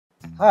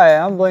Hi,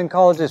 I'm Blinn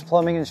College's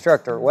plumbing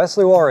instructor,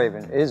 Wesley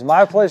Walraven. It is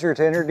my pleasure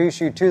to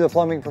introduce you to the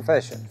plumbing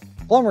profession.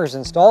 Plumbers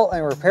install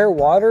and repair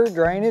water,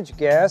 drainage,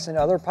 gas, and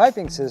other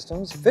piping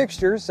systems,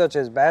 fixtures such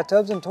as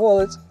bathtubs and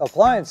toilets,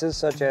 appliances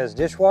such as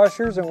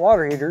dishwashers and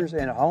water heaters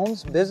in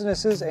homes,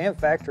 businesses, and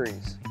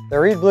factories. They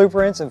read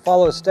blueprints and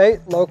follow state,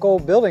 local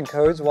building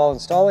codes while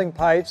installing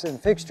pipes and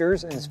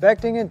fixtures,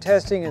 inspecting and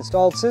testing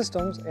installed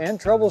systems, and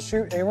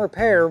troubleshoot and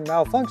repair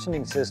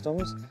malfunctioning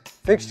systems,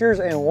 fixtures,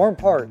 and worn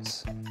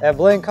parts. At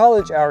Blinn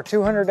College, our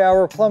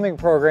 200-hour plumbing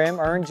program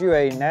earns you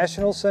a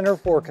National Center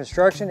for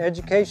Construction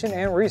Education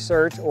and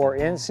Research, or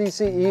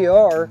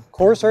NCCER,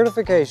 core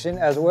certification,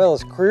 as well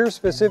as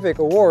career-specific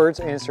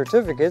awards and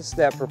certificates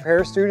that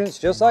prepare students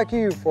just like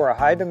you for a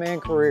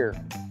high-demand career.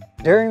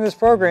 During this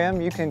program,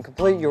 you can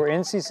complete your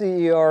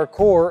NCCER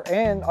core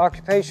and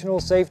occupational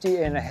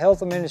safety and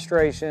health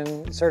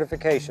administration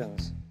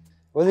certifications.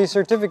 With these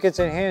certificates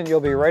in hand,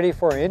 you'll be ready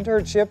for an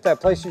internship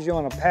that places you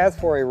on a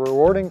path for a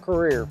rewarding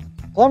career.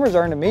 Plumbers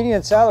earn a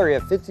median salary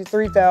of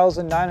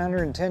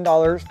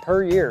 $53,910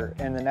 per year,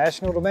 and the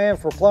national demand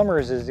for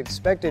plumbers is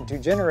expected to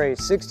generate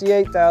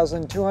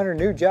 68,200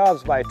 new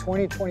jobs by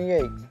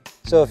 2028.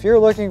 So if you're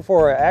looking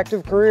for an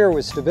active career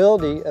with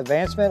stability,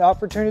 advancement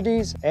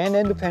opportunities, and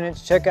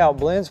independence, check out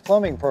Blinn's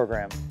plumbing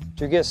program.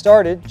 To get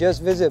started,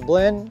 just visit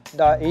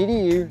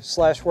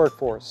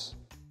blinn.edu/workforce.